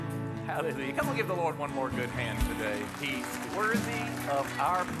Hallelujah. Come on, give the Lord one more good hand today. He's worthy of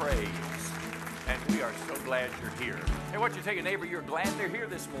our praise. And we are so glad you're here. Hey, why don't you take a neighbor, you're glad they're here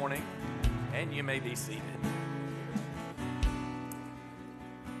this morning, and you may be seated.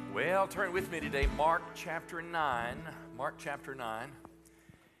 Well, turn with me today, Mark chapter 9. Mark chapter 9.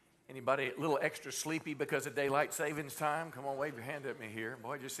 Anybody a little extra sleepy because of daylight savings time? Come on, wave your hand at me here.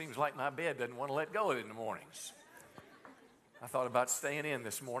 Boy, it just seems like my bed doesn't want to let go in the mornings. I thought about staying in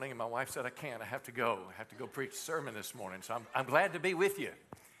this morning, and my wife said, I can't. I have to go. I have to go preach a sermon this morning. So I'm glad to be with you.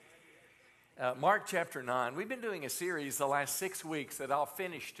 Mark chapter 9. We've been doing a series the last 6 weeks that I'll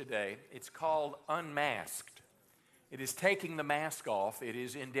finish today. It's called Unmasked. It is taking the mask off. It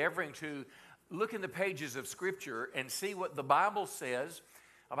is endeavoring to look in the pages of Scripture and see what the Bible says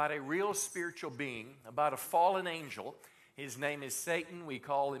about a real spiritual being, about a fallen angel. His name is Satan. We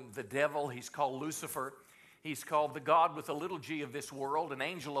call him the devil. He's called Lucifer. He's called the God with a little g of this world, an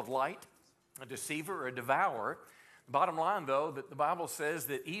angel of light, a deceiver, a devourer. Bottom line, though, that the Bible says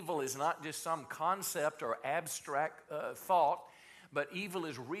that evil is not just some concept or abstract thought, but evil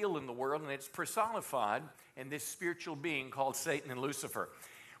is real in the world, and it's personified in this spiritual being called Satan and Lucifer.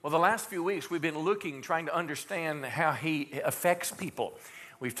 Well, the last few weeks, we've been trying to understand how he affects people.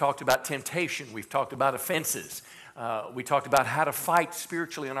 We've talked about temptation. We've talked about offenses. We talked about how to fight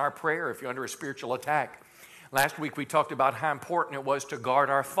spiritually in our prayer if you're under a spiritual attack. Last week, we talked about how important it was to guard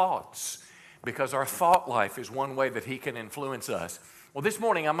our thoughts, because our thought life is one way that he can influence us. Well, this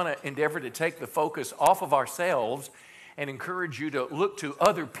morning, I'm going to endeavor to take the focus off of ourselves and encourage you to look to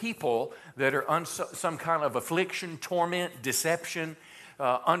other people that are on some kind of affliction, torment, deception,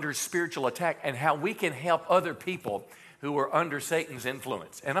 under spiritual attack, and how we can help other people who are under Satan's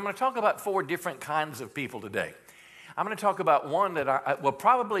influence. And I'm going to talk about 4 different kinds of people today. I'm going to talk about one that I will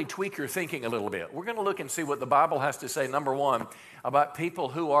probably tweak your thinking a little bit. We're going to look and see what the Bible has to say, number 1, about people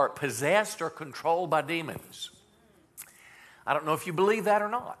who are possessed or controlled by demons. I don't know if you believe that or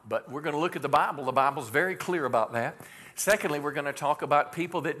not, but we're going to look at the Bible. The Bible's very clear about that. Secondly, we're going to talk about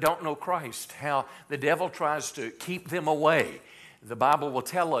people that don't know Christ, how the devil tries to keep them away. The Bible will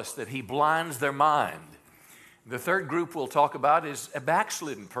tell us that he blinds their mind. The third group we'll talk about is a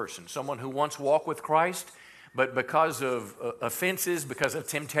backslidden person, someone who once walked with Christ, but because of offenses, because of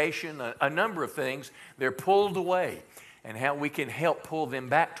temptation, a number of things, they're pulled away, and how we can help pull them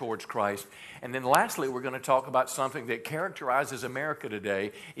back towards Christ. And then lastly, we're going to talk about something that characterizes America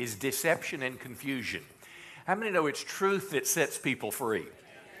today, is deception and confusion. How many know it's truth that sets people free?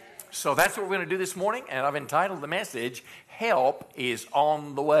 So that's what we're going to do this morning, and I've entitled the message, Help is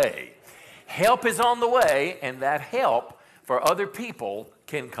on the Way. Help is on the way, and that help for other people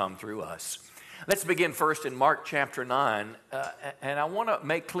can come through us. Let's begin first in Mark chapter 9, and I want to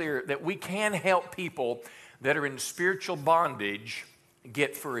make clear that we can help people that are in spiritual bondage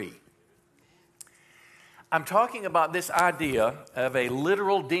get free. I'm talking about this idea of a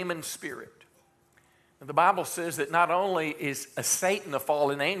literal demon spirit. The Bible says that not only is Satan a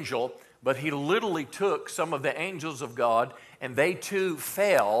fallen angel, but he literally took some of the angels of God, and they too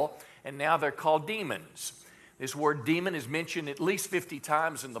fell, and now they're called demons. This word demon is mentioned at least 50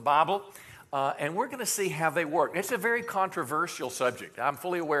 times in the Bible. And we're going to see how they work. It's a very controversial subject. I'm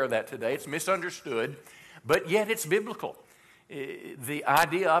fully aware of that today. It's misunderstood, but yet it's biblical. The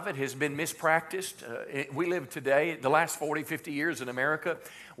idea of it has been mispracticed. We live today, the last 40, 50 years in America,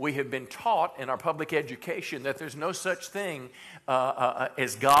 we have been taught in our public education that there's no such thing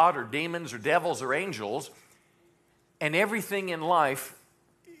as God or demons or devils or angels, and everything in life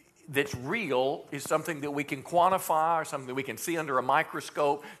that's real is something that we can quantify, or something that we can see under a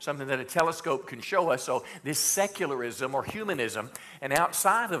microscope, something that a telescope can show us. So this secularism or humanism, and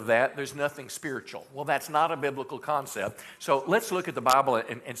outside of that, there's nothing spiritual. Well, that's not a biblical concept. So let's look at the Bible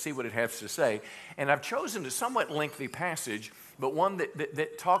and see what it has to say. And I've chosen a somewhat lengthy passage, but one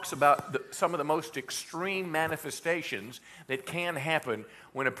that talks about some of the most extreme manifestations that can happen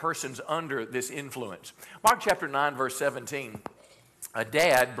when a person's under this influence. Mark chapter 9, verse 17. A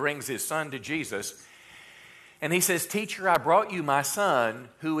dad brings his son to Jesus, and he says, Teacher, I brought you my son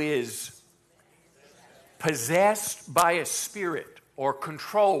who is possessed by a spirit, or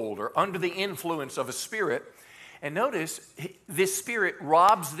controlled, or under the influence of a spirit. And notice, this spirit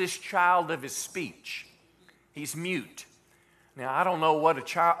robs this child of his speech. He's mute. Now, I don't know what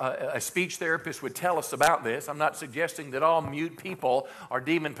a speech therapist would tell us about this. I'm not suggesting that all mute people are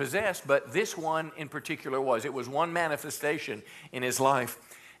demon-possessed, but this one in particular was. It was one manifestation in his life.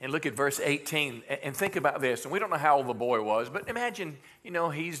 And look at verse 18 and think about this. And we don't know how old the boy was, but imagine,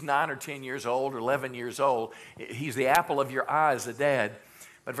 he's 9 or 10 years old or 11 years old. He's the apple of your eye as a dad.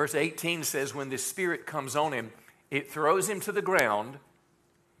 But verse 18 says, when this spirit comes on him, it throws him to the ground.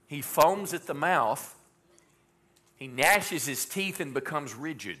 He foams at the mouth. He gnashes his teeth and becomes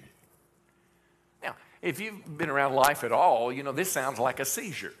rigid. Now, if you've been around life at all, you know this sounds like a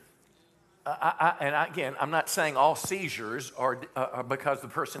seizure. Again, I'm not saying all seizures are because the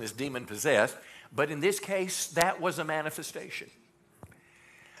person is demon-possessed, but in this case, that was a manifestation.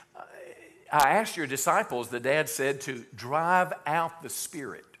 I asked your disciples, the dad said, to drive out the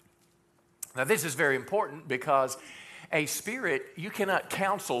spirit. Now, this is very important because a spirit, you cannot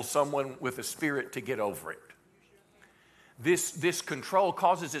counsel someone with a spirit to get over it. This control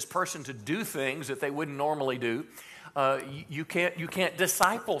causes this person to do things that they wouldn't normally do. You can't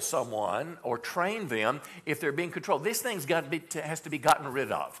disciple someone or train them if they're being controlled. This thing's has to be gotten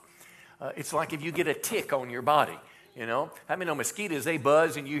rid of. It's like if you get a tick on your body, you know. I mean, mosquitoes, they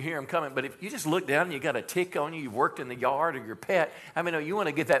buzz and you hear them coming, but if you just look down and you got a tick on you, you've worked in the yard or your pet, you want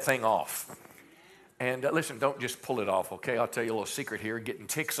to get that thing off. And listen, don't just pull it off, okay? I'll tell you a little secret here, getting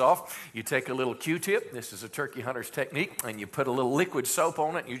ticks off. You take a little Q-tip, this is a turkey hunter's technique, and you put a little liquid soap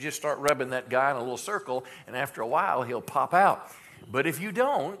on it, and you just start rubbing that guy in a little circle, and after a while, he'll pop out. But if you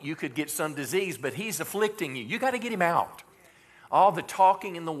don't, you could get some disease, but he's afflicting you. You got to get him out. All the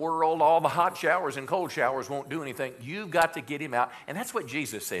talking in the world, all the hot showers and cold showers won't do anything. You've got to get him out, and that's what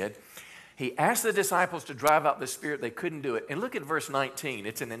Jesus said. He asked the disciples to drive out the spirit. They couldn't do it. And look at verse 19.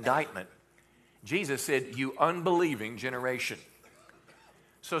 It's an indictment. Jesus said, "You unbelieving generation."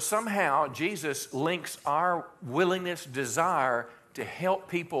 So somehow Jesus links our willingness, desire to help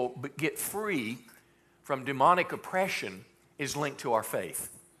people get free from demonic oppression is linked to our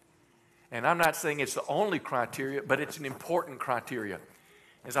faith. And I'm not saying it's the only criteria, but it's an important criteria.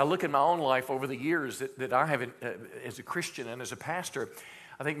 As I look at my own life over the years that I have as a Christian and as a pastor,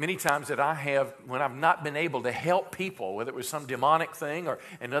 I think many times that I have, when I've not been able to help people, whether it was some demonic thing or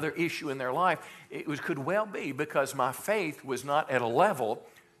another issue in their life, could well be because my faith was not at a level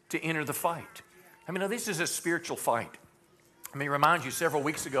to enter the fight. This is a spiritual fight. Remind you, several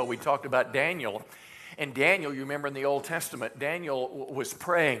weeks ago we talked about Daniel. And Daniel, you remember in the Old Testament, Daniel was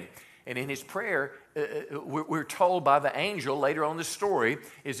praying. And in his prayer, we're told by the angel later on in the story,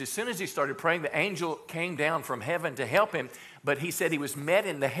 is as soon as he started praying, the angel came down from heaven to help him. But he said he was met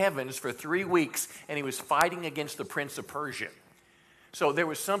in the heavens for 3 weeks, and he was fighting against the prince of Persia. So there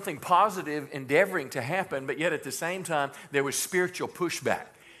was something positive endeavoring to happen, but yet at the same time, there was spiritual pushback.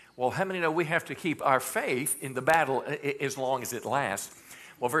 Well, how many know we have to keep our faith in the battle as long as it lasts?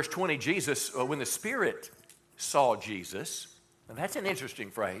 Well, verse 20, Jesus, when the Spirit saw Jesus, and that's an interesting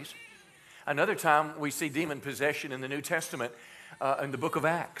phrase. Another time we see demon possession in the New Testament in the book of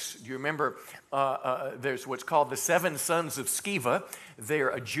Acts. Do you remember there's what's called the 7 sons of Sceva. They're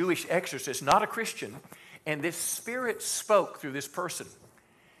a Jewish exorcist, not a Christian. And this spirit spoke through this person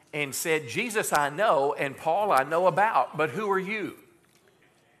and said, "Jesus I know and Paul I know about, but who are you?"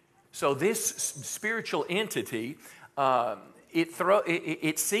 So this spiritual entity,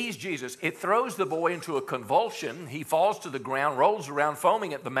 it sees Jesus. It throws the boy into a convulsion. He falls to the ground, rolls around,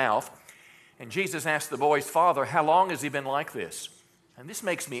 foaming at the mouth. And Jesus asked the boy's father, "How long has he been like this?" And this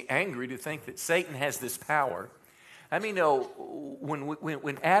makes me angry to think that Satan has this power.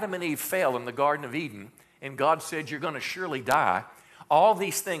 When Adam and Eve fell in the Garden of Eden, and God said, "You're going to surely die," all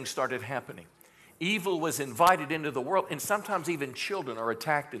these things started happening. Evil was invited into the world, and sometimes even children are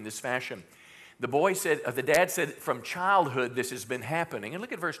attacked in this fashion. The dad said, from childhood this has been happening. And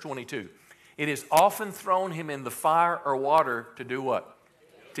look at verse 22. It has often thrown him in the fire or water to do what?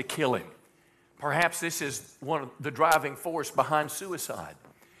 To kill him. Perhaps this is one of the driving force behind suicide.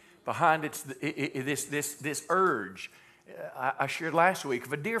 Behind this urge. I shared last week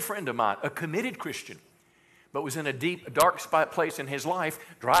of a dear friend of mine, a committed Christian, but was in a deep, dark place in his life,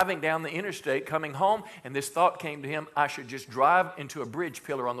 driving down the interstate, coming home, and this thought came to him, I should just drive into a bridge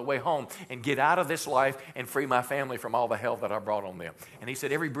pillar on the way home and get out of this life and free my family from all the hell that I brought on them. And he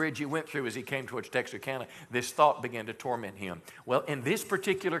said every bridge he went through as he came towards Texarkana, this thought began to torment him. Well, in this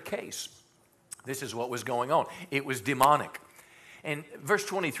particular case, this is what was going on. It was demonic. And verse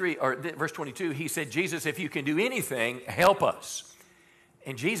 22, he said, "Jesus, if you can do anything, help us."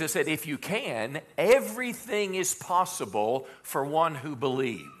 And Jesus said, "If you can, everything is possible for one who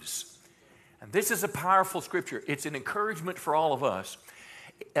believes." And this is a powerful scripture. It's an encouragement for all of us.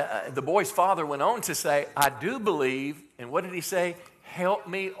 The boy's father went on to say, "I do believe," and what did he say? "Help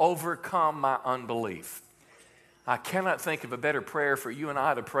me overcome my unbelief." I cannot think of a better prayer for you and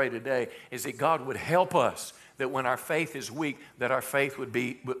I to pray today, is that God would help us, that when our faith is weak, that our faith would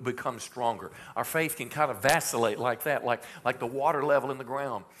become stronger. Our faith can kind of vacillate like that, like the water level in the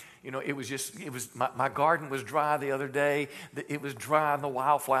ground. You know, my garden was dry the other day. It was dry in the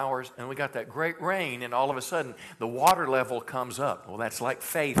wildflowers, and we got that great rain, and all of a sudden, the water level comes up. Well, that's like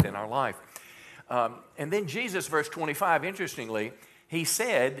faith in our life. And then Jesus, verse 25, interestingly, he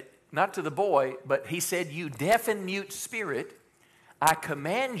said, not to the boy, but he said, "You deaf and mute spirit, I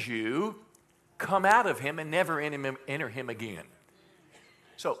command you, come out of him and never enter him again."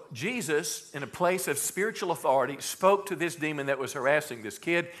 So Jesus, in a place of spiritual authority, spoke to this demon that was harassing this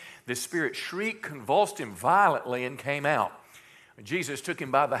kid. The spirit shrieked, convulsed him violently, and came out. When Jesus took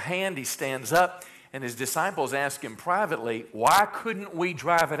him by the hand, he stands up, and his disciples ask him privately, "Why couldn't we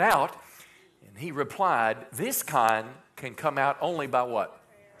drive it out?" And he replied, "This kind can come out only by what?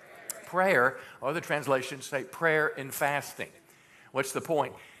 Prayer, or other translations say prayer and fasting." What's the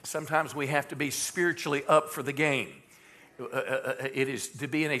point? Sometimes we have to be spiritually up for the game. It is to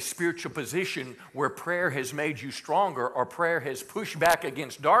be in a spiritual position where prayer has made you stronger, or prayer has pushed back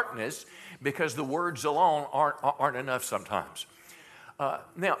against darkness, because the words alone aren't enough sometimes.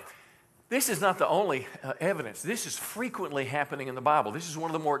 Now, this is not the only evidence. This is frequently happening in the Bible. This is one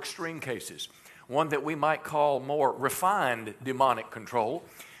of the more extreme cases, one that we might call more refined demonic control.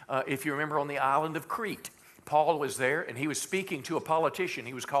 If you remember, on the island of Crete, Paul was there, and he was speaking to a politician.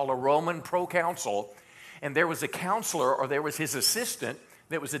 He was called a Roman proconsul, and there was a counselor, or there was his assistant,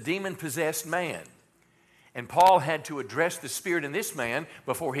 that was a demon-possessed man. And Paul had to address the spirit in this man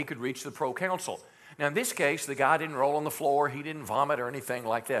before he could reach the proconsul. Now, in this case, the guy didn't roll on the floor. He didn't vomit or anything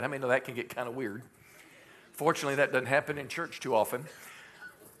like that. I mean, that can get kind of weird. Fortunately, that doesn't happen in church too often.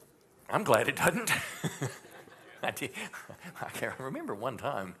 I'm glad it doesn't. I can't remember one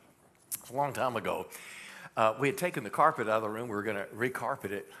time, a long time ago, we had taken the carpet out of the room. We were going to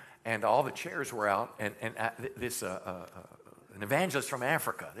recarpet it, and all the chairs were out, and an evangelist from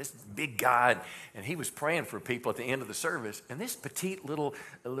Africa, this big guy, and he was praying for people at the end of the service, and this petite little,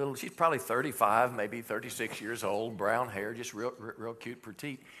 she's probably 35, maybe 36 years old, brown hair, just real cute,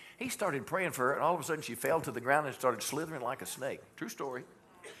 petite. He started praying for her, and all of a sudden she fell to the ground and started slithering like a snake. True story.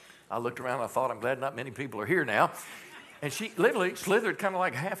 I looked around and I thought, I'm glad not many people are here now. And she literally slithered kind of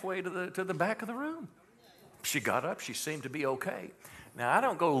like halfway to the back of the room. She got up. She seemed to be okay. Now, I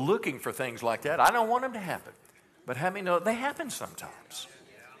don't go looking for things like that. I don't want them to happen. But how many know they happen sometimes?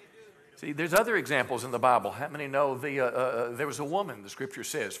 See, there's other examples in the Bible. How many know there was a woman, the scripture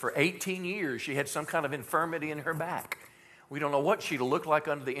says, for 18 years she had some kind of infirmity in her back. We don't know what she'd look like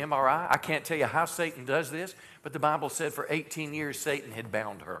under the MRI. I can't tell you how Satan does this, but the Bible said for 18 years Satan had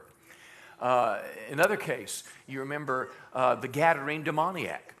bound her. Another case, you remember the Gadarene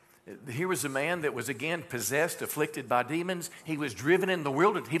demoniac. Here was a man that was again possessed, afflicted by demons. He was driven in the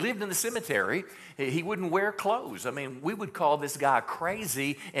wilderness. He lived in the cemetery. He wouldn't wear clothes. I mean, we would call this guy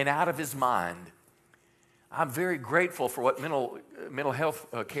crazy and out of his mind. I'm very grateful for what mental health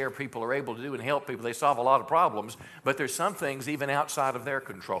care people are able to do and help people. They solve a lot of problems, but there's some things even outside of their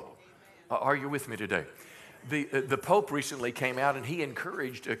control. Are you with me today? The Pope recently came out and he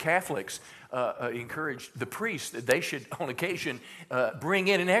encouraged Catholics, encouraged the priests that they should, on occasion, bring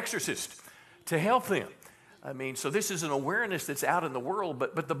in an exorcist to help them. I mean, so this is an awareness that's out in the world,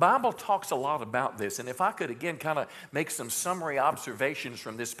 but the Bible talks a lot about this. And if I could, again, kind of make some summary observations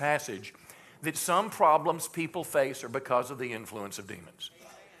from this passage, that some problems people face are because of the influence of demons.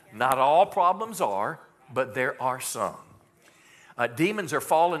 Not all problems are, but there are some. Demons are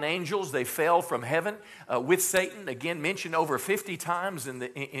fallen angels. They fell from heaven with Satan, again mentioned over 50 times in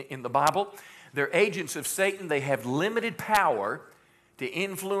the Bible. They're agents of Satan. They have limited power to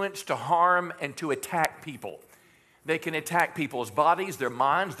influence, to harm, and to attack people. They can attack people's bodies, their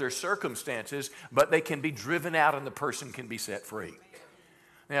minds, their circumstances, but they can be driven out and the person can be set free.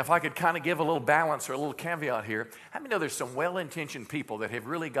 Now, if I could kind of give a little balance or a little caveat here, how many know there's some well-intentioned people that have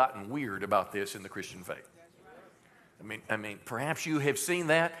really gotten weird about this in the Christian faith? I mean, perhaps you have seen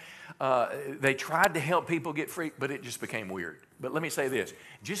that. They tried to help people get free, but it just became weird. But let me say this.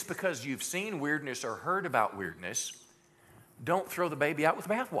 Just because you've seen weirdness or heard about weirdness, don't throw the baby out with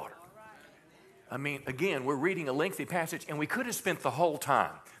the bathwater. I mean, again, we're reading a lengthy passage, and we could have spent the whole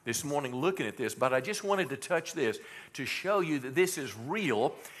time this morning looking at this, but I just wanted to touch this to show you that this is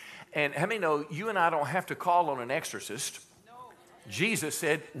real. And how many know you and I don't have to call on an exorcist? Jesus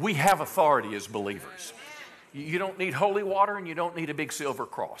said we have authority as believers. You don't need holy water and you don't need a big silver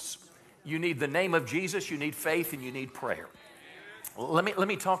cross. You need the name of Jesus, you need faith, and you need prayer. Let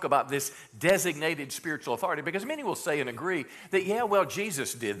me talk about this designated spiritual authority, because many will say and agree that, yeah, well,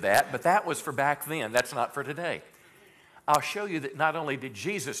 Jesus did that, but that was for back then. That's not for today. I'll show you that not only did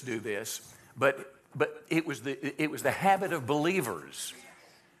Jesus do this, but But it was the habit of believers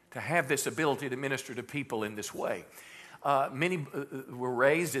to have this ability to minister to people in this way. Many were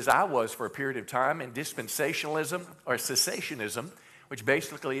raised, as I was for a period of time, in dispensationalism or cessationism, which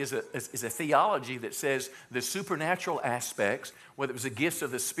basically is a theology that says the supernatural aspects, whether it was the gifts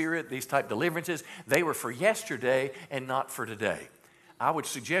of the Spirit, these type deliverances, they were for yesterday and not for today. I would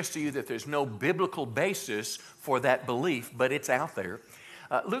suggest to you that there's no biblical basis for that belief, but it's out there.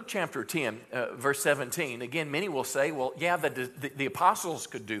 Luke chapter 10, verse 17, again, many will say, well, yeah, the apostles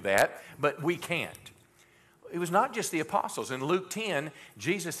could do that, but we can't. It was not just the apostles. In Luke 10,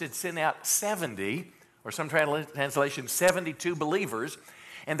 Jesus had sent out 70, or some translation, 72 believers,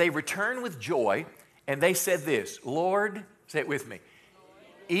 and they returned with joy, and they said this, Lord, say it with me,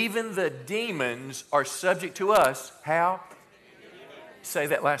 even the demons are subject to us. How? Say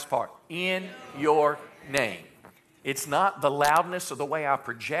that last part. In your name. It's not the loudness of the way I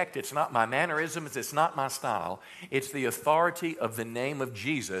project. It's not my mannerisms. It's not my style. It's the authority of the name of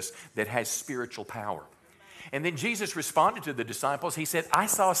Jesus that has spiritual power. And then Jesus responded to the disciples. He said, I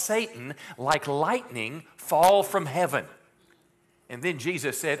saw Satan like lightning fall from heaven. And then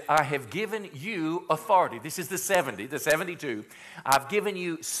Jesus said, I have given you authority. This is the 72. I've given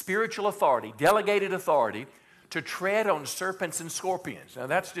you spiritual authority, delegated authority, to tread on serpents and scorpions. Now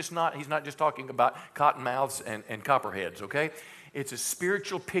that's just not, he's not just talking about cottonmouths and copperheads, okay? It's a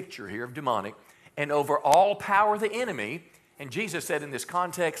spiritual picture here of demonic. And over all power of the enemy, and Jesus said in this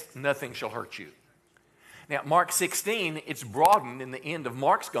context, nothing shall hurt you. Now Mark 16, it's broadened in the end of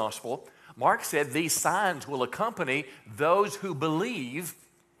Mark's gospel. Mark said these signs will accompany those who believe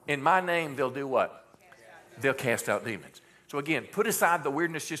in my name. They'll do what? They'll cast out demons. So again, put aside the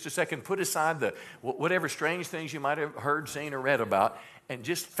weirdness just a second. Put aside the whatever strange things you might have heard, seen, or read about. And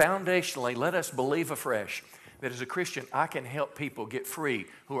just foundationally, let us believe afresh that as a Christian, I can help people get free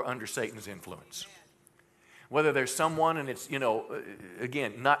who are under Satan's influence. Whether there's someone, and it's,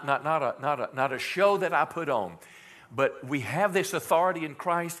 again, not a show that I put on, but we have this authority in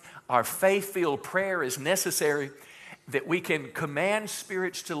Christ. Our faith-filled prayer is necessary that we can command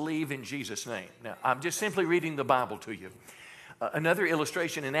spirits to leave in Jesus' name. Now, I'm just simply reading the Bible to you. Another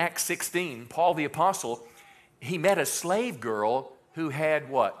illustration in Acts 16, Paul the Apostle, he met a slave girl who had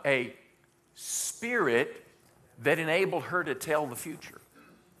what? A spirit that enabled her to tell the future.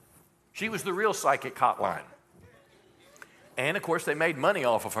 She was the real psychic hotline. And of course, they made money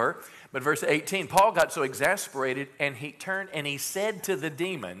off of her. But verse 18, Paul got so exasperated, and he turned and he said to the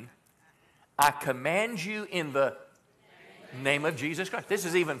demon, I command you in the name of Jesus Christ. This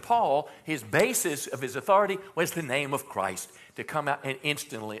is even Paul, his basis of his authority was the name of Christ to come out, and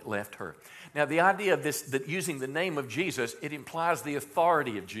instantly it left her. Now the idea of this, that using the name of Jesus, it implies the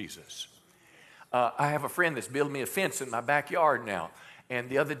authority of Jesus. I have a friend that's building me a fence in my backyard now. And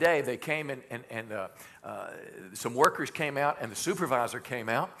the other day they came and some workers came out, and the supervisor came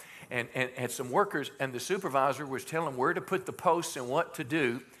out and had some workers, and the supervisor was telling them where to put the posts and what to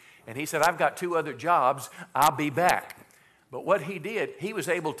do. And he said, I've got 2 other jobs. I'll be back. But what he did, he was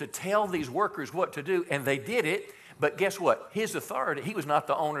able to tell these workers what to do, and they did it. But guess what? His authority, he was not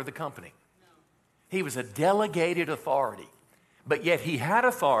the owner of the company. He was a delegated authority. But yet he had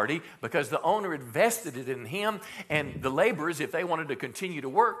authority because the owner invested it in him, and the laborers, if they wanted to continue to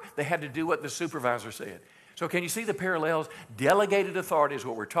work, they had to do what the supervisor said. So can you see the parallels? Delegated authority is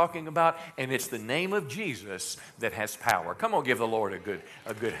what we're talking about, and it's the name of Jesus that has power. Come on, give the Lord a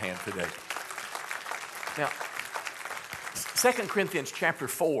good hand today. Now, 2 Corinthians chapter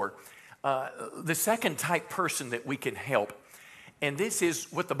 4, the second type person that we can help, and this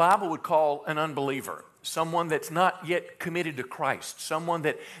is what the Bible would call an unbeliever, someone that's not yet committed to Christ, someone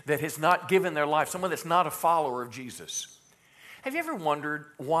that has not given their life, someone that's not a follower of Jesus. Have you ever wondered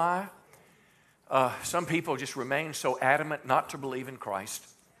why some people just remain so adamant not to believe in Christ?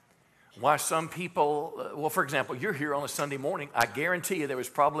 Why some people, well, for example, you're here on a Sunday morning. I guarantee you there was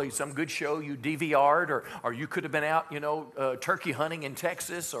probably some good show you DVR'd, or you could have been out, turkey hunting in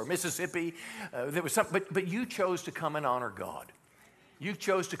Texas or Mississippi. There was something, but you chose to come and honor God. You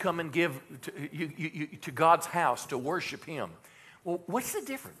chose to come and give to God's house to worship Him. Well, what's the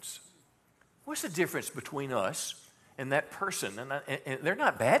difference? What's the difference between us and that person? And they're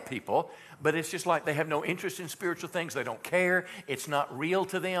not bad people, but it's just like they have no interest in spiritual things. They don't care. It's not real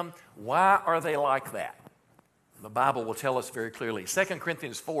to them. Why are they like that? The Bible will tell us very clearly. 2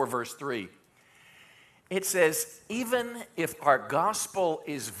 Corinthians 4, verse 3. It says, even if our gospel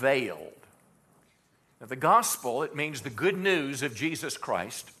is veiled. Now, the gospel, it means the good news of Jesus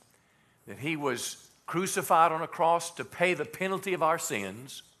Christ, that He was crucified on a cross to pay the penalty of our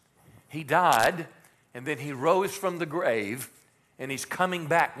sins. He died, and then He rose from the grave, and he's coming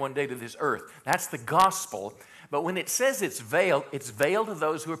back one day to this earth. That's the gospel. But when it says it's veiled to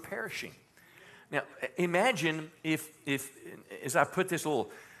those who are perishing. Now, imagine if as I put this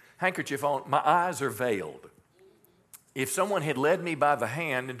little handkerchief on, my eyes are veiled. If someone had led me by the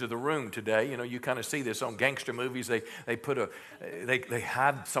hand into the room today, you know, you kind of see this on gangster movies. They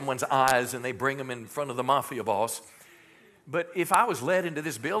hide someone's eyes and they bring them in front of the mafia boss. But if I was led into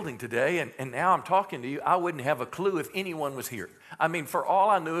this building today and now I'm talking to you, I wouldn't have a clue if anyone was here. I mean, for all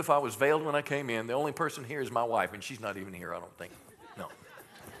I knew, if I was veiled when I came in, the only person here is my wife, and she's not even here, I don't think. No.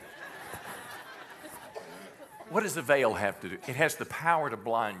 What does the veil have to do? It has the power to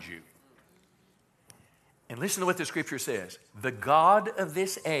blind you. And listen to what the scripture says. The God of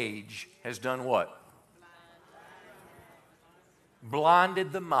this age has done what?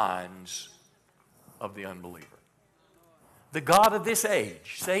 Blinded the minds of the unbeliever. The God of this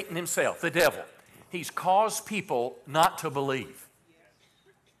age, Satan himself, the devil, he's caused people not to believe.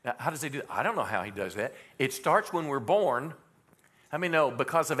 Now, how does he do that? I don't know how he does that. It starts when we're born. How many know?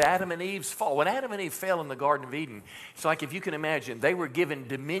 Because of Adam and Eve's fall. When Adam and Eve fell in the Garden of Eden, it's like, if you can imagine, they were given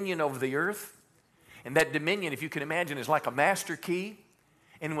dominion over the earth. And that dominion, if you can imagine, is like a master key.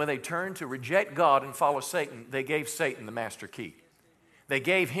 And when they turned to reject God and follow Satan, they gave Satan the master key. They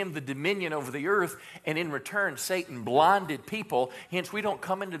gave him the dominion over the earth, and in return, Satan blinded people. Hence, we don't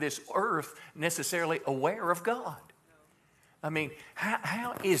come into this earth necessarily aware of God. I mean,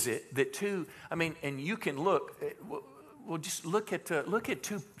 how is it that and you can look, well, just look at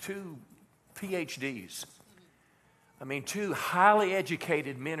two PhDs. I mean, two highly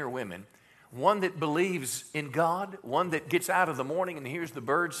educated men or women. One that believes in God, one that gets out of the morning and hears the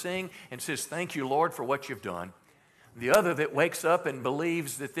birds sing and says, "Thank you, Lord, for what you've done." The other that wakes up and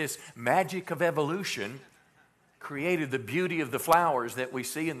believes that this magic of evolution created the beauty of the flowers that we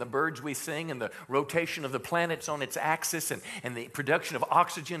see and the birds we sing and the rotation of the planets on its axis and the production of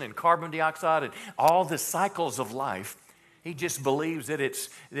oxygen and carbon dioxide and all the cycles of life. He just believes that it's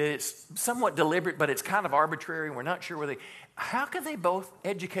somewhat deliberate, but it's kind of arbitrary, and we're not sure where how can they both,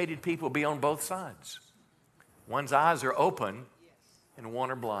 educated people, be on both sides? One's eyes are open and one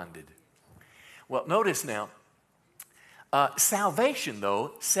are blinded. Well, notice now, salvation,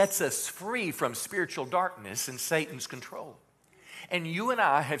 though, sets us free from spiritual darkness and Satan's control. And you and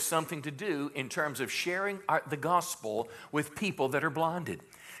I have something to do in terms of sharing the gospel with people that are blinded.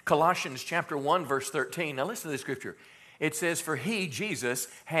 Colossians chapter 1, verse 13. Now listen to this scripture. It says, "For he, Jesus,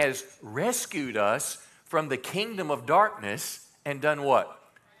 has rescued us from the kingdom of darkness," and done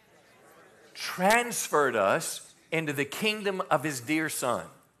what? Transferred us into the kingdom of his dear Son.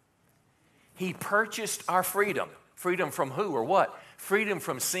 He purchased our freedom. Freedom from who or what? Freedom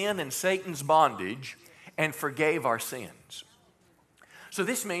from sin and Satan's bondage, and forgave our sins. So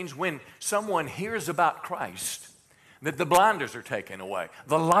this means when someone hears about Christ, that the blinders are taken away.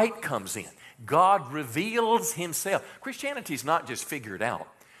 The light comes in. God reveals himself. Christianity is not just figured out.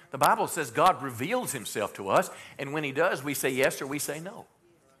 The Bible says God reveals himself to us, and when he does, we say yes or we say no.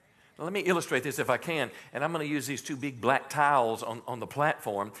 Now, let me illustrate this if I can, and I'm going to use these two big black tiles on the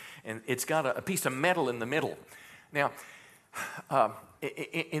platform, and it's got a piece of metal in the middle. Now,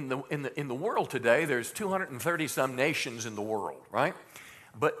 in the world today, there's 230 some nations in the world, right?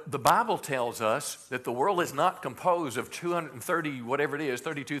 But the Bible tells us that the world is not composed of 230, whatever it is,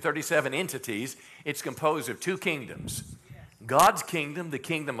 32, 37 entities. It's composed of two kingdoms. God's kingdom, the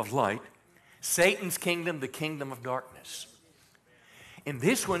kingdom of light. Satan's kingdom, the kingdom of darkness. In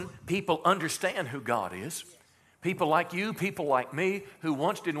this one, people understand who God is. People like you, people like me, who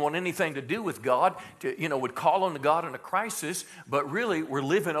once didn't want anything to do with God, would call on God in a crisis, but really were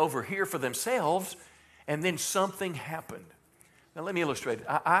living over here for themselves, and then something happened. Now, let me illustrate it.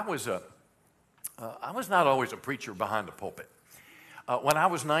 I was not always a preacher behind the pulpit. When I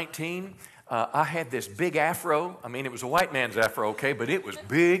was 19, I had this big afro. I mean, it was a white man's afro, okay, but it was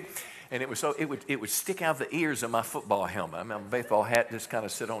big, and it would stick out the ears of my football helmet. I mean, my baseball hat just kind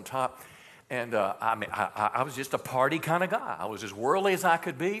of sit on top. And I was just a party kind of guy. I was as worldly as I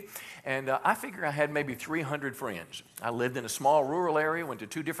could be. And I figure I had maybe 300 friends. I lived in a small rural area, went to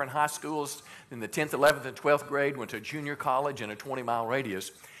 2 different high schools in the 10th, 11th, and 12th grade, went to a junior college in a 20-mile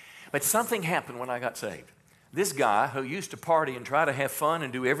radius. But something happened when I got saved. This guy who used to party and try to have fun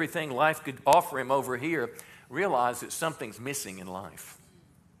and do everything life could offer him over here realized that something's missing in life.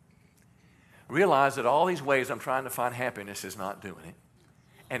 Realized that all these ways I'm trying to find happiness is not doing it.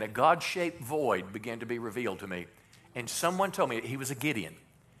 And a God-shaped void began to be revealed to me. And someone told me, he was a Gideon.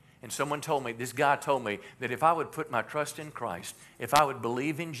 And this guy told me that if I would put my trust in Christ, if I would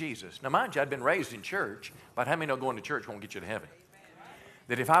believe in Jesus. Now, mind you, I'd been raised in church, but how many know going to church won't get you to heaven?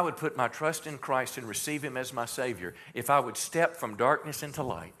 that if I would put my trust in Christ and receive Him as my Savior, if I would step from darkness into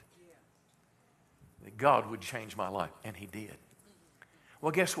light, that God would change my life. And He did.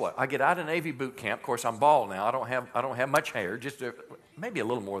 Well, guess what? I get out of Navy boot camp. Of course, I'm bald now. I don't have much hair, just maybe a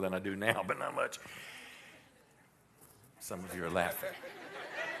little more than I do now, but not much. Some of you are laughing.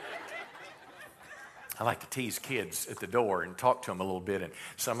 I like to tease kids at the door and talk to them a little bit, and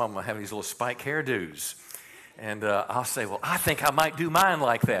some of them have these little spike hairdos. And I'll say, well, I think I might do mine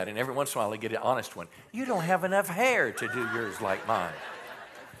like that. And every once in a while, I get an honest one. You don't have enough hair to do yours like mine.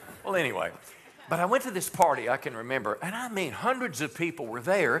 Well, anyway, but I went to this party, I can remember, and I mean hundreds of people were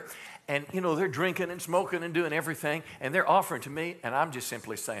there. And, you know, they're drinking and smoking and doing everything, and they're offering to me, and I'm just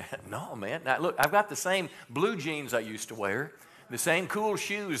simply saying, no, man. Now, look, I've got the same blue jeans I used to wear, the same cool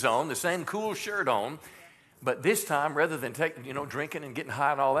shoes on, the same cool shirt on. But this time, rather than drinking and getting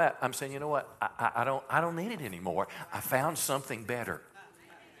high and all that, I'm saying, you know what? I don't need it anymore. I found something better.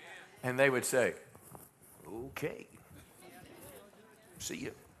 And they would say, okay, see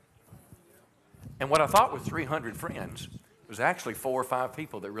you. And what I thought were 300 friends was actually 4 or 5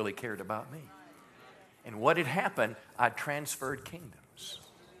 people that really cared about me. And what had happened, I transferred kingdoms.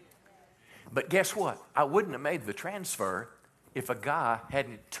 But guess what? I wouldn't have made the transfer if a guy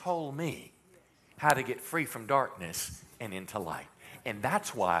hadn't told me how to get free from darkness and into light. And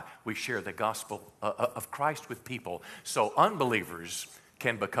that's why we share the gospel of Christ with people, so unbelievers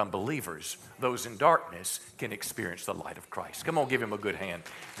can become believers. Those in darkness can experience the light of Christ. Come on, give Him a good hand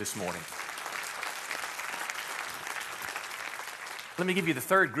this morning. Let me give you the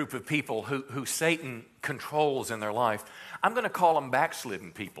third group of people who Satan controls in their life. I'm going to call them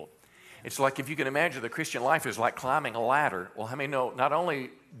backslidden people. It's like, if you can imagine, the Christian life is like climbing a ladder. Well, how many know not only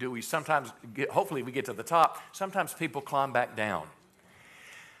do we sometimes hopefully we get to the top, sometimes people climb back down.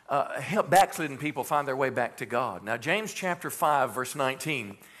 Backslidden people find their way back to God. Now, James chapter 5, verse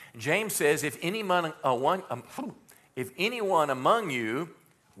 19, James says, if anyone among you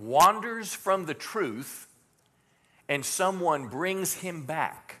wanders from the truth and someone brings him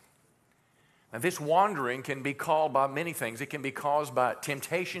back. Now, this wandering can be called by many things. It can be caused by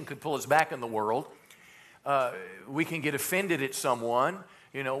temptation, could pull us back in the world. We can get offended at someone.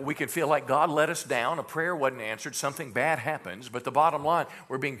 You know, we can feel like God let us down. A prayer wasn't answered. Something bad happens. But the bottom line,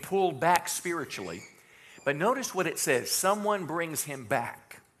 we're being pulled back spiritually. But notice what it says. Someone brings him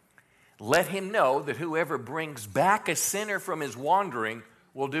back. Let him know that whoever brings back a sinner from his wandering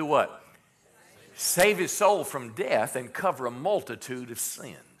will do what? Save his soul from death and cover a multitude of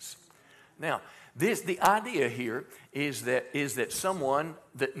sins. Now, the idea here is that someone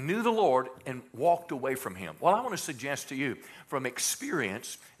that knew the Lord and walked away from Him. Well, I want to suggest to you, from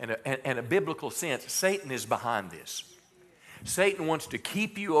experience and a biblical sense, Satan is behind this. Satan wants to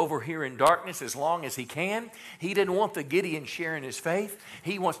keep you over here in darkness as long as he can. He didn't want the Gideon sharing his faith.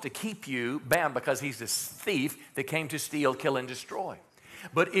 He wants to keep you bound because he's a thief that came to steal, kill, and destroy.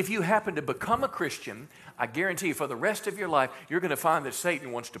 But if you happen to become a Christian, I guarantee you for the rest of your life, you're going to find that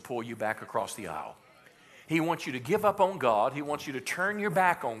Satan wants to pull you back across the aisle. He wants you to give up on God. He wants you to turn your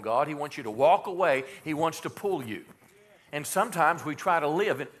back on God. He wants you to walk away. He wants to pull you. And sometimes we try to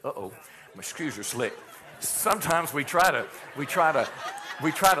live in, my screws are slick. Sometimes we try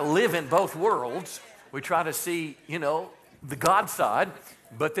to live in both worlds. We try to see, the God side,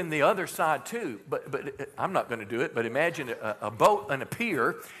 but then the other side too. But I'm not going to do it, but imagine a boat and a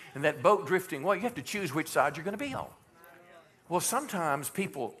pier, and that boat drifting away. You have to choose which side you're going to be on. Well, sometimes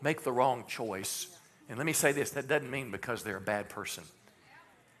people make the wrong choice. And let me say this, that doesn't mean because they're a bad person.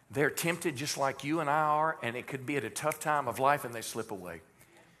 They're tempted just like you and I are, and it could be at a tough time of life and they slip away.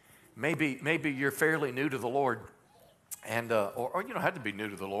 Maybe you're fairly new to the Lord, and or you don't have to be new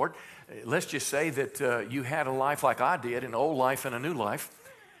to the Lord. Let's just say that you had a life like I did, an old life and a new life.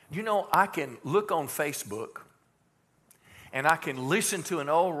 I can look on Facebook and I can listen to an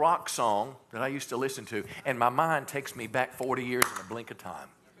old rock song that I used to listen to, and my mind takes me back 40 years in a blink of time.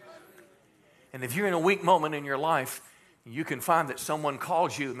 And if you're in a weak moment in your life, you can find that someone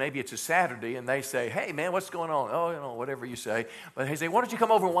calls you, maybe it's a Saturday, and they say, hey, man, what's going on? Oh, whatever you say. But they say, why don't you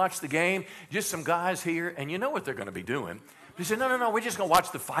come over and watch the game? Just some guys here, and you know what they're going to be doing. You say, no, we're just going to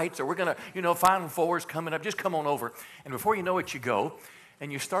watch the fights, or we're going to, Final Four's coming up. Just come on over. And before you know it, you go,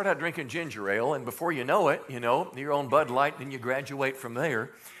 and you start out drinking ginger ale, and before you know it, you're on Bud Light, and you graduate from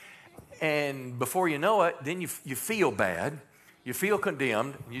there. And before you know it, then you feel bad. You feel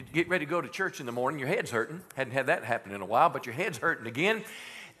condemned. You get ready to go to church in the morning. Your head's hurting. Hadn't had that happen in a while, but your head's hurting again.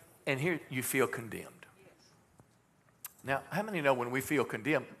 And here you feel condemned. Now, how many know when we feel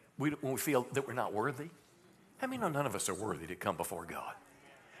condemned, when we feel that we're not worthy? How many know none of us are worthy to come before God?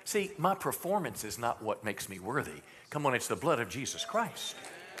 See, my performance is not what makes me worthy. Come on, it's the blood of Jesus Christ.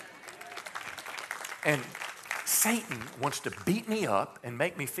 And Satan wants to beat me up and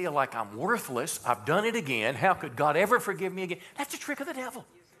make me feel like I'm worthless. I've done it again. How could God ever forgive me again? That's a trick of the devil.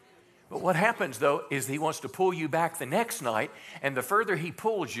 But what happens, though, is he wants to pull you back the next night, and the further he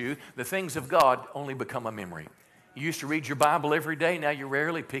pulls you, the things of God only become a memory. You used to read your Bible every day. Now you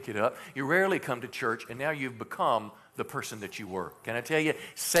rarely pick it up. You rarely come to church, and now you've become the person that you were. Can I tell you,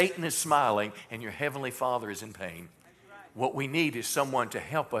 Satan is smiling, and your Heavenly Father is in pain. What we need is someone to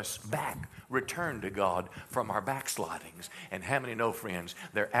help us return to God from our backslidings. And how many know, friends,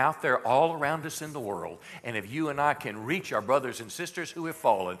 they're out there all around us in the world. And if you and I can reach our brothers and sisters who have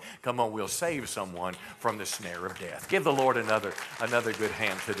fallen, come on, we'll save someone from the snare of death. Give the Lord another good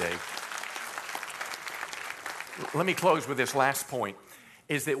hand today. Let me close with this last point,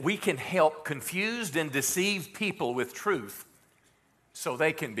 is that we can help confused and deceived people with truth so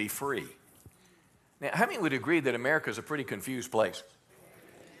they can be free. Now, how many would agree that America is a pretty confused place?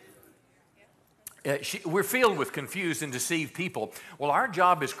 We're filled with confused and deceived people. Well, our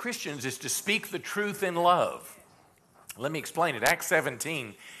job as Christians is to speak the truth in love. Let me explain it. Acts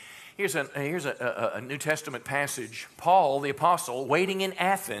 17. Here's a New Testament passage. Paul, the apostle, waiting in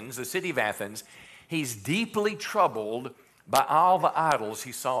Athens, the city of Athens, he's deeply troubled by all the idols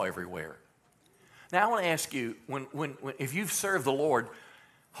he saw everywhere. Now, I want to ask you, if you've served the Lord,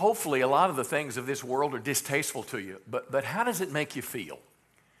 hopefully a lot of the things of this world are distasteful to you, but how does it make you feel?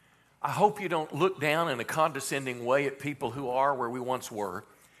 I hope you don't look down in a condescending way at people who are where we once were.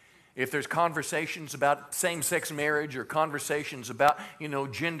 If there's conversations about same-sex marriage or conversations about,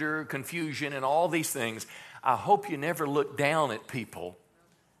 gender confusion and all these things, I hope you never look down at people.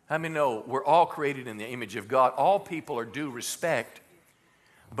 I mean, no, we're all created in the image of God. All people are due respect,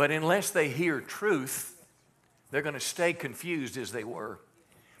 but unless they hear truth, they're going to stay confused as they were.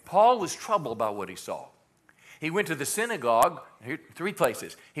 Paul was troubled by what he saw. He went to the synagogue, here, 3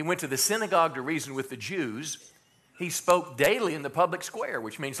 places. He went to the synagogue to reason with the Jews. He spoke daily in the public square,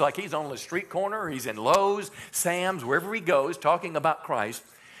 which means like he's on the street corner, he's in Lowe's, Sam's, wherever he goes, talking about Christ.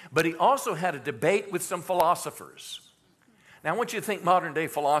 But he also had a debate with some philosophers. Now, I want you to think modern day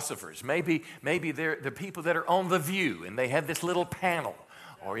philosophers. Maybe they're the people that are on The View, and they have this little panel.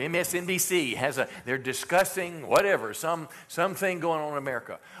 Or MSNBC they're discussing whatever, something going on in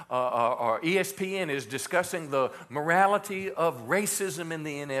America. Or ESPN is discussing the morality of racism in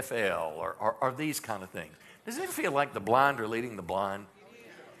the NFL or these kind of things. Does it feel like the blind are leading the blind?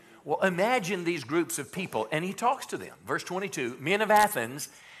 Well, imagine these groups of people, and he talks to them. Verse 22, men of Athens,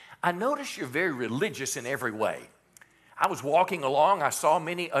 I notice you're very religious in every way. I was walking along, I saw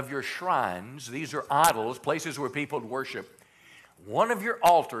many of your shrines. These are idols, places where people would worship. One of your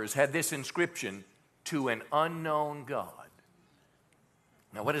altars had this inscription, to an unknown God.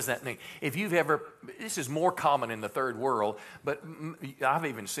 Now, what does that mean? If you've ever, this is more common in the third world, but I've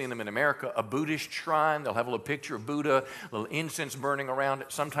even seen them in America, a Buddhist shrine. They'll have a little picture of Buddha, a little incense burning around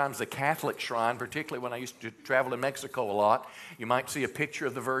it. Sometimes the Catholic shrine, particularly when I used to travel in Mexico a lot, you might see a picture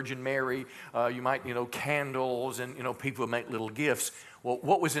of the Virgin Mary. You might, candles, and, people make little gifts. Well,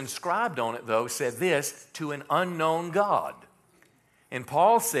 what was inscribed on it, though, said this, to an unknown God. And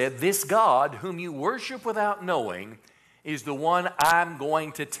Paul said, this God whom you worship without knowing is the one I'm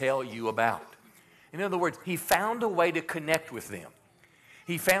going to tell you about. In other words, he found a way to connect with them.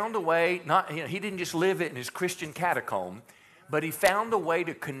 He found a way, he didn't just live it in his Christian catacomb, but he found a way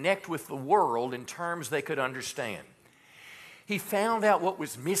to connect with the world in terms they could understand. He found out what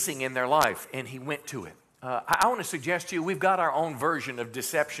was missing in their life, and he went to it. I want to suggest to you, we've got our own version of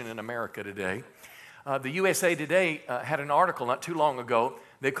deception in America today. The USA Today had an article not too long ago.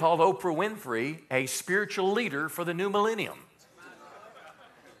 They called Oprah Winfrey a spiritual leader for the new millennium.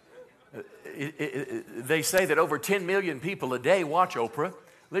 They say that over 10 million people a day watch Oprah.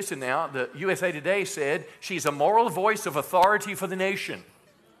 Listen now, the USA Today said she's a moral voice of authority for the nation.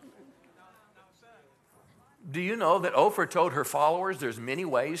 Do you know that Oprah told her followers there's many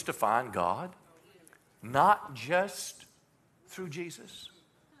ways to find God? Not just through Jesus.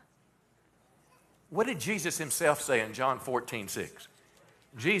 What did Jesus himself say in John 14:6?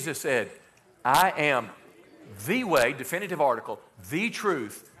 Jesus said, I am the way, definitive article, the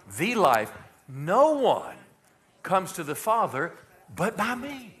truth, the life. No one comes to the Father but by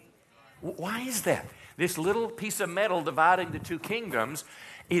me. Why is that? This little piece of metal dividing the two kingdoms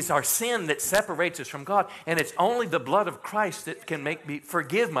is our sin that separates us from God. And it's only the blood of Christ that can make me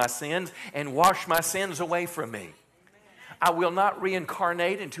forgive my sins and wash my sins away from me. I will not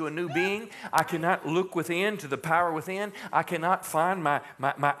reincarnate into a new being. I cannot look within to the power within. I cannot find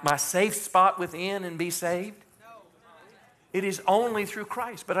my safe spot within and be saved. It is only through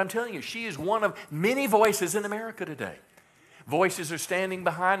Christ. But I'm telling you, she is one of many voices in America today. Voices are standing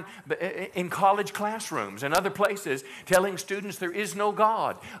behind in college classrooms and other places telling students there is no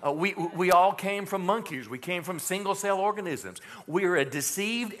God. We all came from monkeys. We came from single-cell organisms. We are a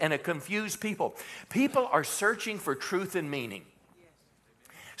deceived and a confused people. People are searching for truth and meaning.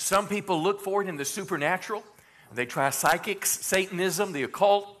 Some people look for it in the supernatural. They try psychics, Satanism, the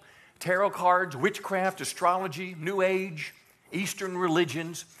occult, tarot cards, witchcraft, astrology, New Age, Eastern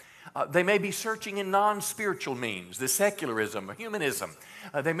religions. They may be searching in non-spiritual means, the secularism, humanism.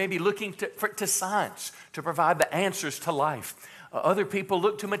 They may be looking to science to provide the answers to life. Other people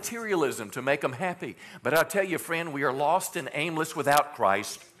look to materialism to make them happy. But I'll tell you, friend, we are lost and aimless without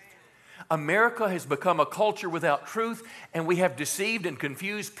Christ. America has become a culture without truth, and we have deceived and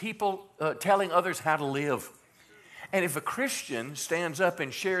confused people telling others how to live. And if a Christian stands up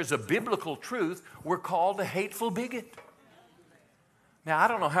and shares a biblical truth, we're called a hateful bigot. Now, I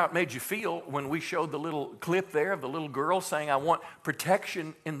don't know how it made you feel when we showed the little clip there of the little girl saying, I want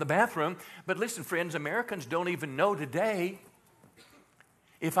protection in the bathroom. But listen, friends, Americans don't even know today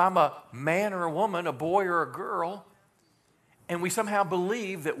if I'm a man or a woman, a boy or a girl, and we somehow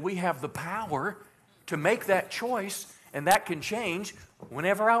believe that we have the power to make that choice, and that can change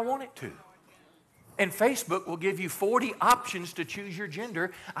whenever I want it to. And Facebook will give you 40 options to choose your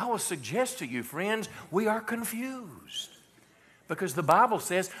gender. I will suggest to you, friends, we are confused. Because the Bible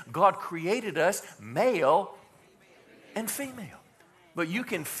says God created us male and female. But you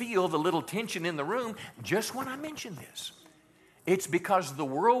can feel the little tension in the room just when I mention this. It's because of the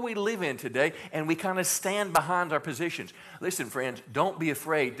world we live in today, and we kind of stand behind our positions. Listen, friends, don't be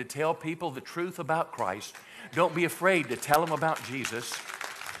afraid to tell people the truth about Christ. Don't be afraid to tell them about Jesus.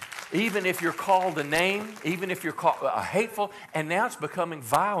 Even if you're called a name, even if you're called a hateful, and now it's becoming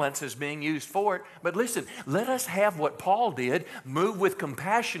violence is being used for it. But listen, let us have what Paul did, move with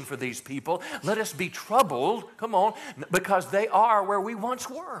compassion for these people. Let us be troubled, come on, because they are where we once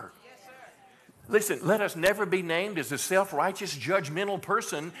were. Listen, let us never be named as a self-righteous, judgmental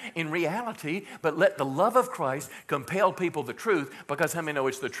person in reality, but let the love of Christ compel people the truth, because how many know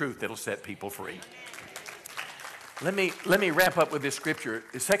it's the truth that'll set people free? Let me wrap up with this scripture,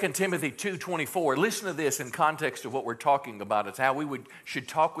 2 Timothy 2:24. Listen to this in context of what we're talking about. It's how we should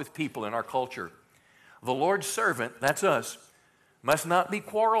talk with people in our culture. The Lord's servant, that's us, must not be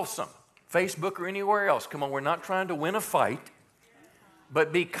quarrelsome. Facebook or anywhere else. Come on, we're not trying to win a fight,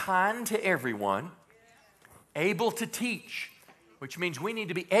 but be kind to everyone, able to teach, which means we need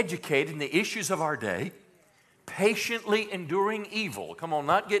to be educated in the issues of our day, patiently enduring evil. Come on,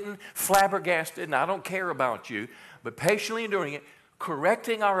 not getting flabbergasted and I don't care about you, but patiently enduring it,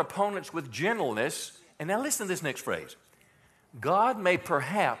 correcting our opponents with gentleness. And now listen to this next phrase. God may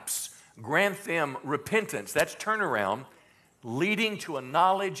perhaps grant them repentance, that's turnaround, leading to a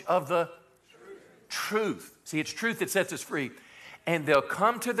knowledge of the truth. See, it's truth that sets us free. And they'll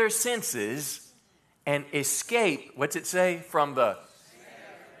come to their senses and escape, what's it say? From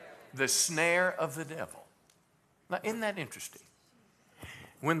the snare of the devil. Now, isn't that interesting?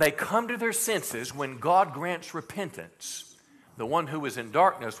 When they come to their senses, when God grants repentance, the one who is in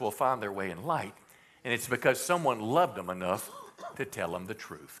darkness will find their way in light. And it's because someone loved them enough to tell them the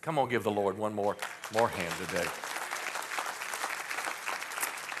truth. Come on, give the Lord one more hand today.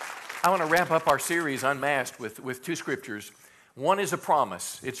 I want to wrap up our series, Unmasked, with two scriptures. One is a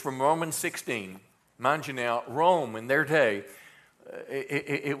promise. It's from Romans 16. Mind you now, Rome in their day,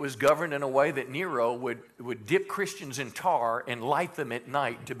 it was governed in a way that Nero would dip Christians in tar and light them at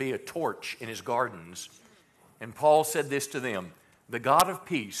night to be a torch in his gardens. And Paul said this to them, the God of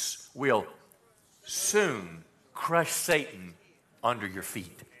peace will soon crush Satan under your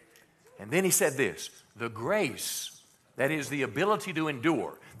feet. And then he said this, the grace, that is the ability to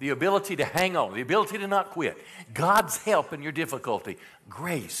endure, the ability to hang on, the ability to not quit, God's help in your difficulty,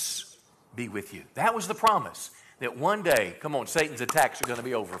 grace be with you. That was the promise. That one day, come on, Satan's attacks are going to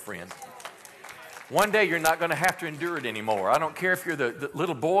be over, friend. One day you're not going to have to endure it anymore. I don't care if you're the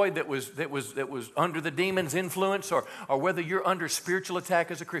little boy that was under the demon's influence or whether you're under spiritual attack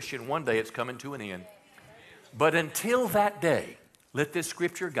as a Christian. One day it's coming to an end. But until that day, let this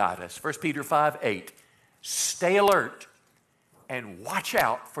scripture guide us. 1 Peter 5:8. Stay alert and watch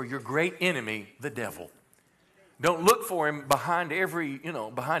out for your great enemy, the devil. Don't look for him behind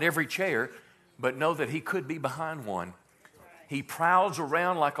every chair, but know that he could be behind one. He prowls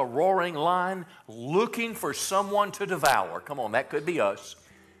around like a roaring lion looking for someone to devour. Come on, that could be us.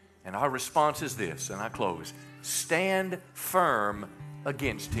 And our response is this, and I close. Stand firm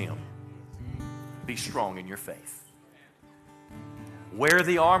against him. Be strong in your faith. Wear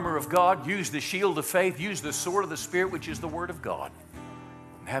the armor of God, use the shield of faith, use the sword of the Spirit, which is the Word of God.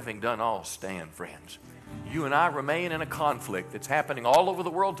 Having done all, stand, friends. You and I remain in a conflict that's happening all over the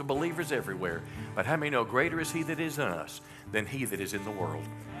world to believers everywhere. But how many know greater is He that is in us than he that is in the world?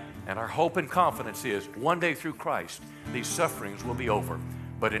 And our hope and confidence is one day through Christ, these sufferings will be over.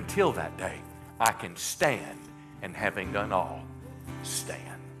 But until that day, I can stand, and having done all,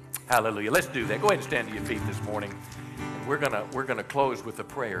 stand. Hallelujah. Let's do that. Go ahead and stand to your feet this morning. And we're gonna close with a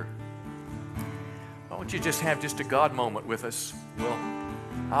prayer. Why don't you just have just a God moment with us?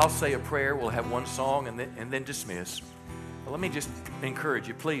 I'll say a prayer, we'll have one song, and then dismiss. But let me just encourage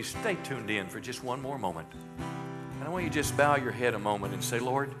you, please stay tuned in for just one more moment. And I want you to just bow your head a moment and say,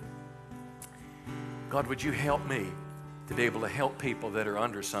 Lord, God, would you help me to be able to help people that are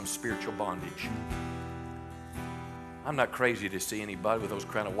under some spiritual bondage? I'm not crazy to see anybody with those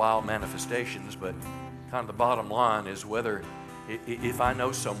kind of wild manifestations, but kind of the bottom line is whether if I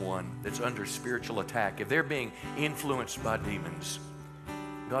know someone that's under spiritual attack, if they're being influenced by demons,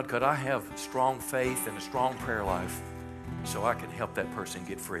 God, could I have strong faith and a strong prayer life so I can help that person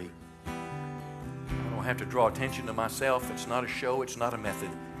get free? I don't have to draw attention to myself. It's not a show. It's not a method.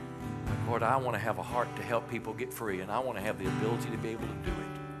 But Lord, I want to have a heart to help people get free, and I want to have the ability to be able to do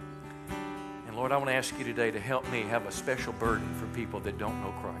it. And Lord, I want to ask you today to help me have a special burden for people that don't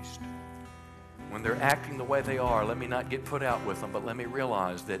know Christ. When they're acting the way they are, let me not get put out with them, but let me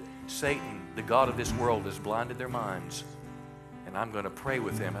realize that Satan, the god of this world, has blinded their minds. And I'm going to pray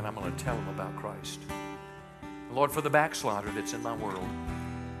with them, and I'm going to tell them about Christ. Lord, for the backslider that's in my world,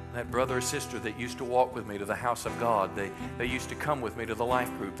 that brother or sister that used to walk with me to the house of God, they used to come with me to the life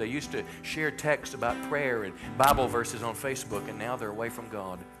group, they used to share texts about prayer and Bible verses on Facebook, and now they're away from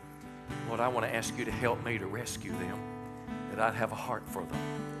God. Lord, I want to ask you to help me to rescue them, that I'd have a heart for them.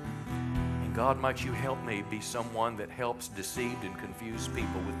 And God, might you help me be someone that helps deceived and confused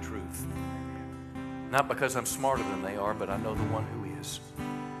people with truth. Not because I'm smarter than they are, but I know the one who is.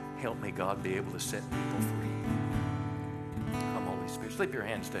 Help me, God, be able to set people free. Come, Holy Spirit. Slip your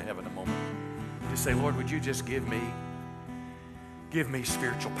hands to heaven a moment. Just say, Lord, would you just give me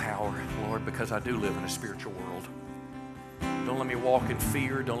spiritual power, Lord, because I do live in a spiritual world. Don't let me walk in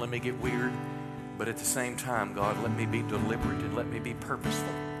fear. Don't let me get weird. But at the same time, God, let me be deliberate and let me be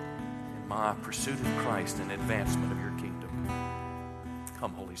purposeful in my pursuit of Christ and advancement of your kingdom.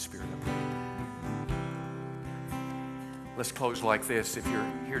 Come, Holy Spirit, I pray. Let's close like this. If you're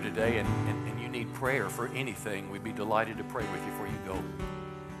here today and you need prayer for anything, we'd be delighted to pray with you before you go.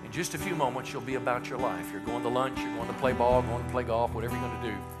 In just a few moments, you'll be about your life. You're going to lunch, you're going to play ball, going to play golf, whatever you're going to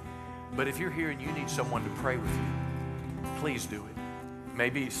do. But if you're here and you need someone to pray with you, please do it.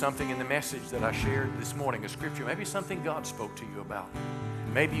 Maybe something in the message that I shared this morning, a scripture, maybe something God spoke to you about.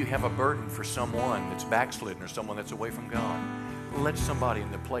 Maybe you have a burden for someone that's backslidden or someone that's away from God. Let somebody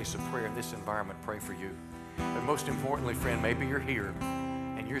in the place of prayer in this environment pray for you. But most importantly, friend, maybe you're here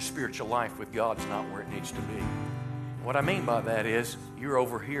and your spiritual life with God's not where it needs to be. What I mean by that is you're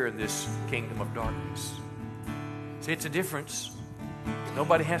over here in this kingdom of darkness. See, it's a difference.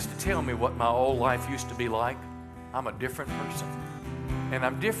 Nobody has to tell me what my old life used to be like. I'm a different person. And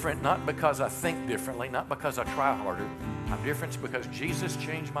I'm different not because I think differently, not because I try harder. I'm different because Jesus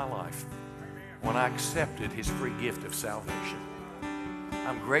changed my life when I accepted his free gift of salvation.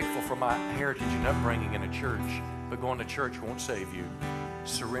 I'm grateful for my heritage and upbringing in a church, but going to church won't save you.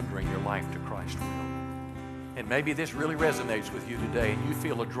 Surrendering your life to Christ will. And maybe this really resonates with you today, and you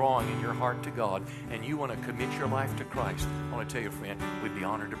feel a drawing in your heart to God, and you want to commit your life to Christ. I want to tell you, friend, we'd be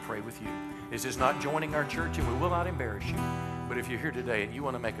honored to pray with you. This is not joining our church, and we will not embarrass you. But if you're here today and you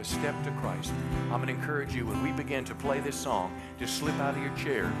want to make a step to Christ, I'm going to encourage you, when we begin to play this song, just slip out of your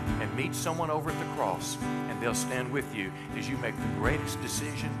chair and meet someone over at the cross, and they'll stand with you as you make the greatest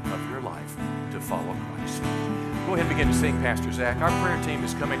decision of your life to follow Christ. Go ahead and begin to sing, Pastor Zach. Our prayer team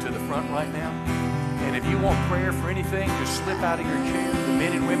is coming to the front right now. And if you want prayer for anything, just slip out of your chair. The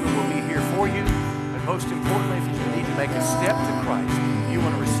men and women will be here for you. But most importantly, if you need to make a step to Christ, you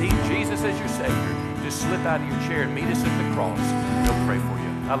want to receive Jesus as your Savior, just slip out of your chair and meet us at the cross. We'll pray for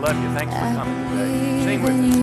you. I love you. Thanks for coming today. Sing with us.